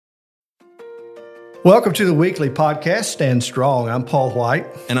Welcome to the weekly podcast, Stand Strong. I'm Paul White.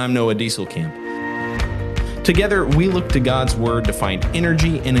 And I'm Noah Dieselkamp. Together, we look to God's Word to find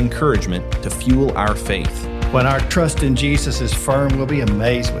energy and encouragement to fuel our faith. When our trust in Jesus is firm, we'll be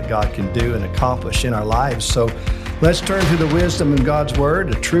amazed what God can do and accomplish in our lives. So let's turn to the wisdom in God's Word,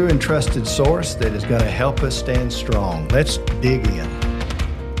 a true and trusted source that is going to help us stand strong. Let's dig in.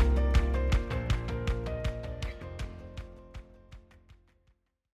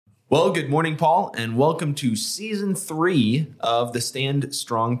 Well, good morning, Paul, and welcome to Season 3 of the Stand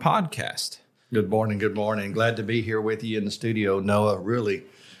Strong podcast. Good morning, good morning. Glad to be here with you in the studio, Noah. Really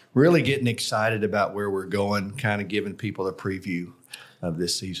getting excited about where we're going, kind of giving people a preview of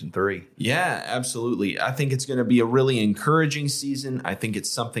this Season 3. Yeah, absolutely. I think it's going to be a really encouraging season. I think it's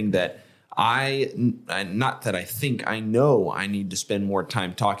something that I know I need to spend more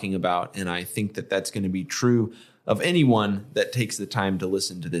time talking about, and I think that that's going to be true of anyone that takes the time to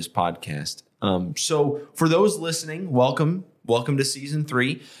listen to this podcast. So for those listening, welcome to Season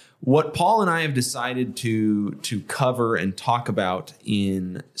 3. What Paul and I have decided to cover and talk about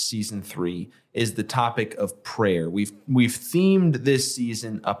in Season 3 is the topic of prayer. We've themed this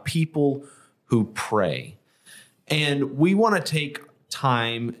season a people who pray. And we want to take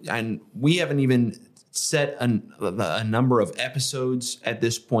time, and we haven't even set a number of episodes at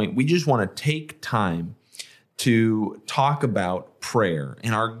this point. We just want to take time to talk about prayer.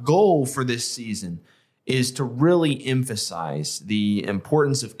 And our goal for this season is to really emphasize the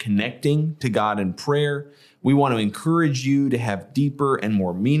importance of connecting to God in prayer. We want to encourage you to have deeper and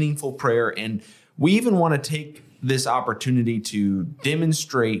more meaningful prayer. And we even want to take this opportunity to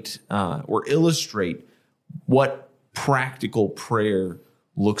demonstrate or illustrate what practical prayer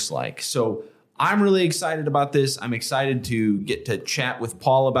looks like. So I'm really excited about this. I'm excited to get to chat with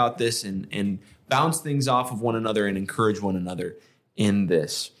Paul about this and bounce things off of one another and encourage one another in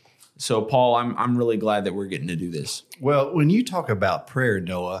this. So, Paul, I'm really glad that we're getting to do this. Well, when you talk about prayer,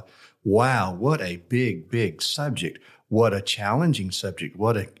 Noah, wow, what a big subject. What a challenging subject.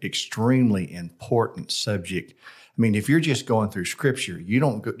 What an extremely important subject. I mean, if you're just going through Scripture, you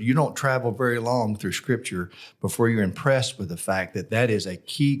don't travel very long through Scripture before you're impressed with the fact that that is a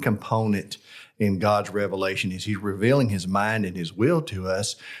key component in God's revelation. As He's revealing His mind and His will to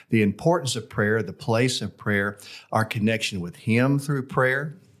us, the importance of prayer, the place of prayer, our connection with Him through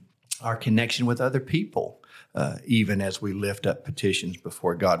prayer, our connection with other people, even as we lift up petitions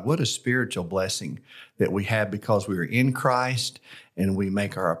before God. What a spiritual blessing that we have because we are in Christ and we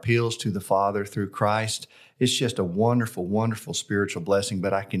make our appeals to the Father through Christ. It's just a wonderful spiritual blessing.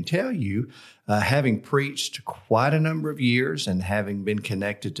 But I can tell you, having preached quite a number of years and having been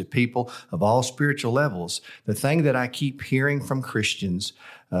connected to people of all spiritual levels, the thing that I keep hearing from Christians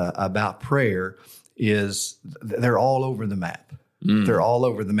about prayer is they're all over the map. They're all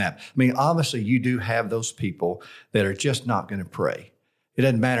over the map. I mean, obviously, you do have those people that are just not going to pray. It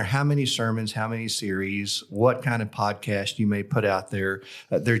doesn't matter how many sermons, how many series, what kind of podcast you may put out there.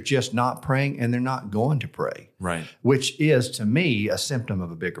 They're just not praying, and they're not going to pray. Right. Which is, to me, a symptom of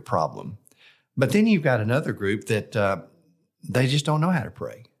a bigger problem. But then you've got another group that they just don't know how to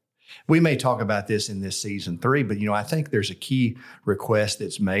pray. We may talk about this in this Season 3, but, I think there's a key request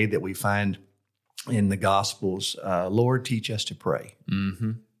that's made that we find in the Gospels. Lord, teach us to pray.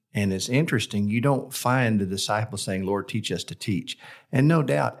 Mm-hmm. And it's interesting, you don't find the disciples saying, Lord, teach us to teach. And no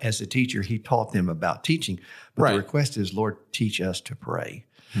doubt, as a teacher, He taught them about teaching. But right. The request is, Lord, teach us to pray.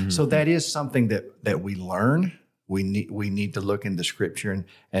 Mm-hmm. So that is something that we learn. We need to look into Scripture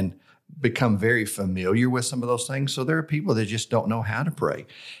and become very familiar with some of those things. So there are people that just don't know how to pray.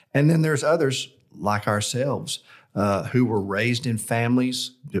 And then there's others like ourselves who were raised in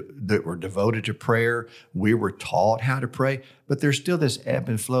families that were devoted to prayer. We were taught how to pray, but there's still this ebb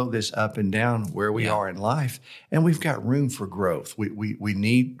and flow, this up and down where we are in life, and we've got room for growth. We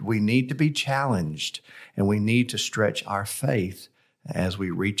need to be challenged, and we need to stretch our faith as we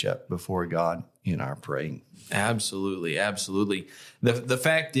reach up before God in our praying. Absolutely. The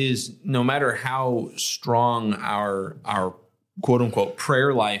fact is, no matter how strong our quote unquote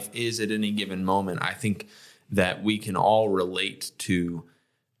prayer life is at any given moment, I think that we can all relate to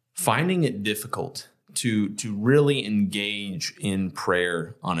finding it difficult to really engage in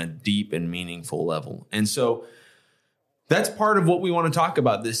prayer on a deep and meaningful level. And so that's part of what we want to talk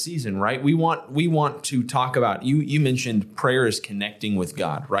about this season, right? We want to talk about, you mentioned prayer is connecting with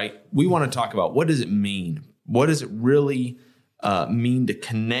God, right? We want to talk about, what does it mean? What does it really mean to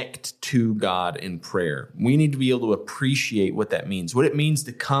connect to God in prayer? We need to be able to appreciate what that means, what it means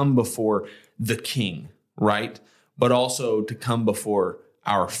to come before the King, right? But also to come before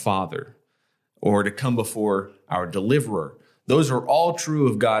our Father or to come before our Deliverer. Those are all true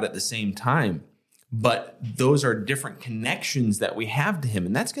of God at the same time. but those are different connections that we have to him.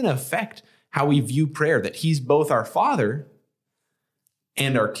 And that's going to affect how we view prayer, that he's both our Father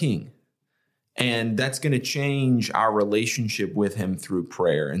and our King. And that's going to change our relationship with him through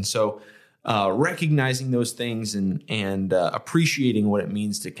prayer. And so recognizing those things and appreciating what it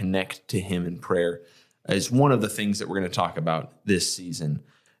means to connect to him in prayer is one of the things that we're going to talk about this season.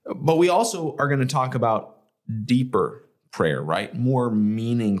 But we also are going to talk about deeper prayer, right? More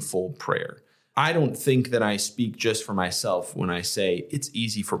meaningful prayer. I don't think that I speak just for myself when I say it's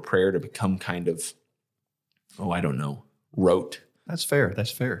easy for prayer to become kind of, rote. That's fair.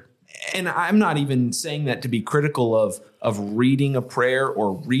 That's fair. And I'm not even saying that to be critical of reading a prayer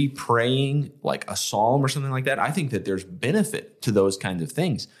or re-praying like a psalm or something like that. I think that there's benefit to those kinds of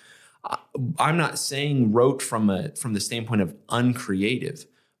things. I'm not saying rote from the standpoint of uncreative,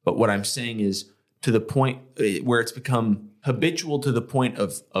 but what I'm saying is to the point where it's become habitual to the point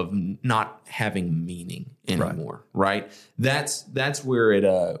of not having meaning anymore, right? That's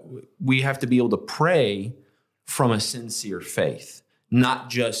where we have to be able to pray from a sincere faith, not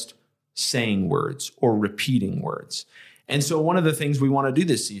just saying words or repeating words. And so one of the things we want to do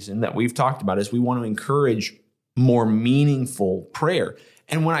this season that we've talked about is we want to encourage more meaningful prayer.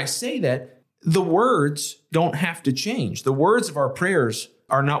 And when I say that, the words don't have to change. The words of our prayers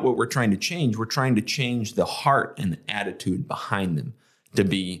are not what we're trying to change. We're trying to change the heart and the attitude behind them to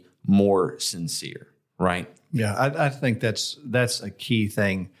be more sincere, right? Yeah, I think that's a key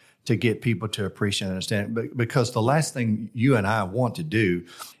thing to get people to appreciate and understand. Because the last thing you and I want to do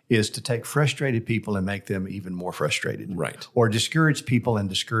is to take frustrated people and make them even more frustrated. Right. Or discourage people and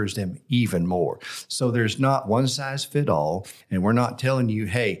discourage them even more. So there's not one size fit all. And we're not telling you,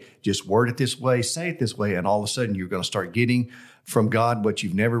 hey, just word it this way, say it this way, and all of a sudden you're going to start getting from God what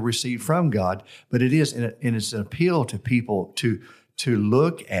you've never received from God. But it is, and it's an appeal to people to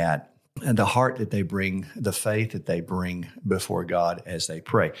look at the heart that they bring, the faith that they bring before God as they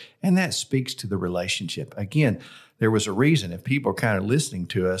pray. And that speaks to the relationship. Again, there was a reason. If people are kind of listening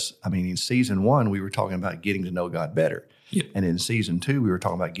to us, I mean, in season 1, we were talking about getting to know God better. Yep. And in season 2, we were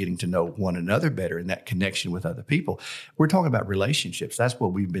talking about getting to know one another better and that connection with other people. We're talking about relationships. That's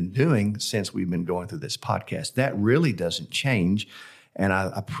what we've been doing since we've been going through this podcast. That really doesn't change. And I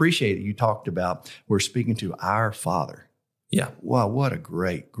appreciate it. You talked about we're speaking to our Father. Yeah. Wow, what a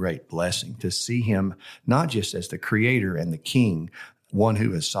great, great blessing to see him not just as the creator and the king, one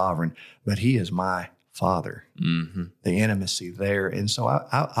who is sovereign, but he is my Father. Mm-hmm. The intimacy there. And so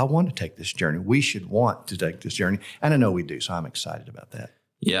I want to take this journey. We should want to take this journey. And I know we do. So I'm excited about that.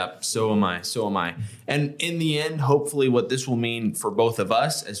 Yeah, so am I. And in the end, hopefully what this will mean for both of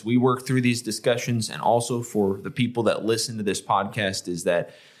us as we work through these discussions and also for the people that listen to this podcast is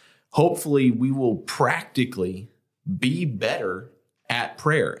that hopefully we will practically be better at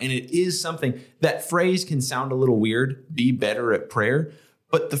prayer. And it is something, that phrase can sound a little weird, be better at prayer.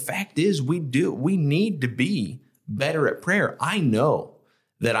 But the fact is we need to be better at prayer. I know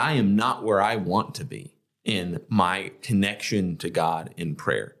that I am not where I want to be in my connection to God in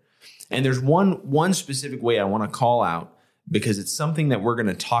prayer. And there's one specific way I want to call out because it's something that we're going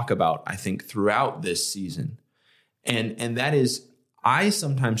to talk about, I think, throughout this season. And that is, I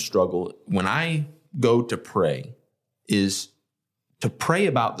sometimes struggle when I go to pray is to pray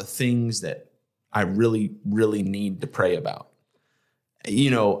about the things that I really, really need to pray about.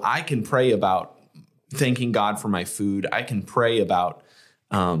 You know, I can pray about thanking God for my food. I can pray about,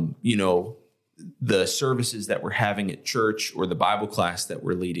 the services that we're having at church or the Bible class that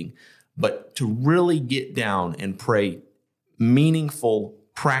we're leading. But to really get down and pray meaningful,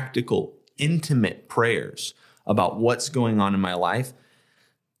 practical, intimate prayers about what's going on in my life,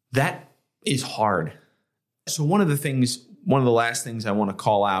 that is hard. So one of the last things I want to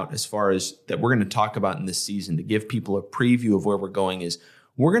call out as far as that we're going to talk about in this season to give people a preview of where we're going is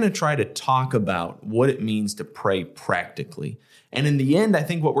we're going to try to talk about what it means to pray practically. And in the end, I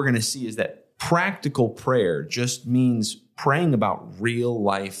think what we're going to see is that practical prayer just means praying about real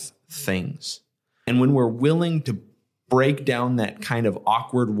life things. And when we're willing to break down that kind of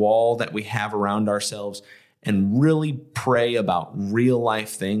awkward wall that we have around ourselves and really pray about real life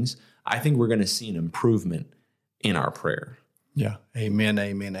things, I think we're going to see an improvement in our prayer. Yeah. Amen,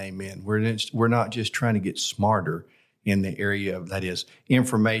 amen, amen. We're not just trying to get smarter in the area of, that is,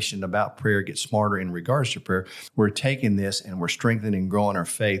 information about prayer, get smarter in regards to prayer. We're taking this and we're strengthening and growing our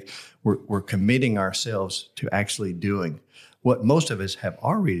faith. We're committing ourselves to actually doing what most of us have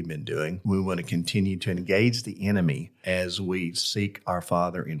already been doing. We want to continue to engage the enemy as we seek our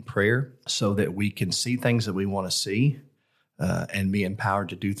Father in prayer so that we can see things that we want to see and be empowered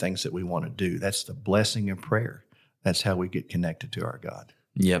to do things that we want to do. That's the blessing of prayer. That's how we get connected to our God.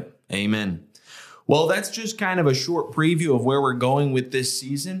 Yep. Amen. Well, that's just kind of a short preview of where we're going with this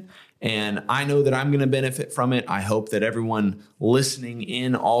season. And I know that I'm going to benefit from it. I hope that everyone listening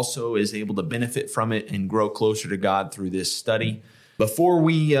in also is able to benefit from it and grow closer to God through this study. Before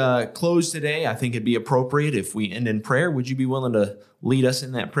we close today, I think it'd be appropriate if we end in prayer. Would you be willing to lead us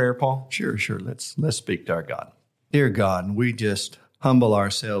in that prayer, Paul? Sure. Let's speak to our God. Dear God, we just humble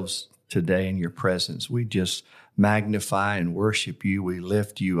ourselves today in your presence. We just magnify and worship you. We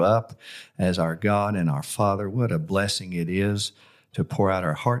lift you up as our God and our Father. What a blessing it is to pour out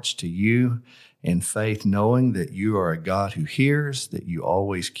our hearts to you in faith, knowing that you are a God who hears, that you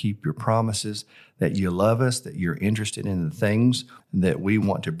always keep your promises, that you love us, that you're interested in the things that we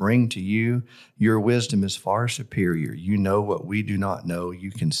want to bring to you. Your wisdom is far superior. You know what we do not know.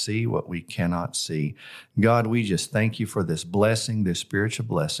 You can see what we cannot see. God, we just thank you for this blessing, this spiritual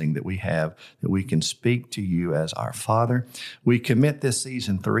blessing that we have, that we can speak to you as our Father. We commit this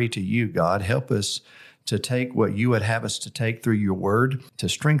season 3 to you, God. Help us to take what you would have us to take through your word, to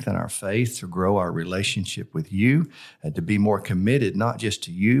strengthen our faith, to grow our relationship with you, and to be more committed, not just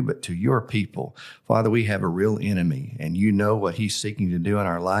to you, but to your people. Father, we have a real enemy, and you know what he's seeking to do in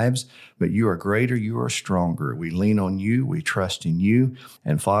our lives, but you are greater, you are stronger. We lean on you, we trust in you,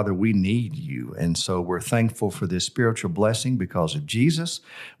 and Father, we need you. And so we're thankful for this spiritual blessing because of Jesus.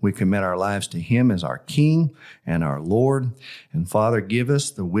 We commit our lives to him as our King and our Lord. And Father, give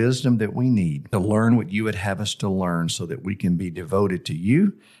us the wisdom that we need to learn what you would have us to learn so that we can be devoted to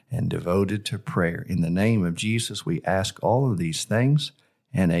you and devoted to prayer. In the name of Jesus, we ask all of these things,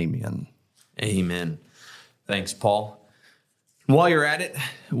 and amen. Amen. Thanks, Paul. While you're at it,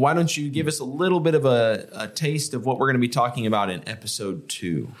 why don't you give us a little bit of a taste of what we're going to be talking about in episode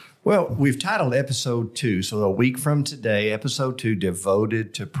 2? Well, we've titled episode 2, so a week from today, episode 2,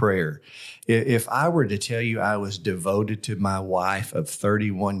 Devoted to Prayer. If I were to tell you I was devoted to my wife of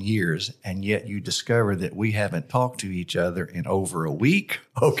 31 years, and yet you discover that we haven't talked to each other in over a week,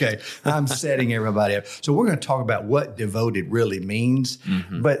 okay, I'm setting everybody up. So we're going to talk about what devoted really means,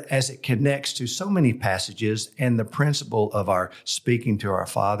 but as it connects to so many passages and the principle of our speaking to our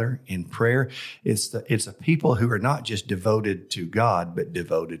Father in prayer, it's a people who are not just devoted to God, but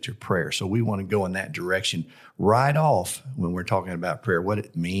devoted to prayer. So we want to go in that direction right off when we're talking about prayer, what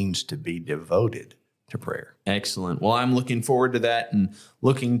it means to be devoted to prayer. Excellent. Well, I'm looking forward to that and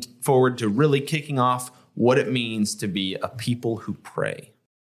looking forward to really kicking off what it means to be a people who pray.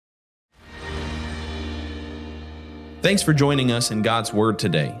 Thanks for joining us in God's Word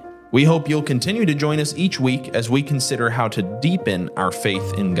today. We hope you'll continue to join us each week as we consider how to deepen our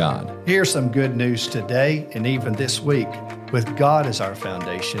faith in God. Here's some good news today and even this week. With God as our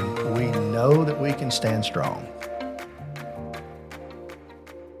foundation, we know that we can stand strong.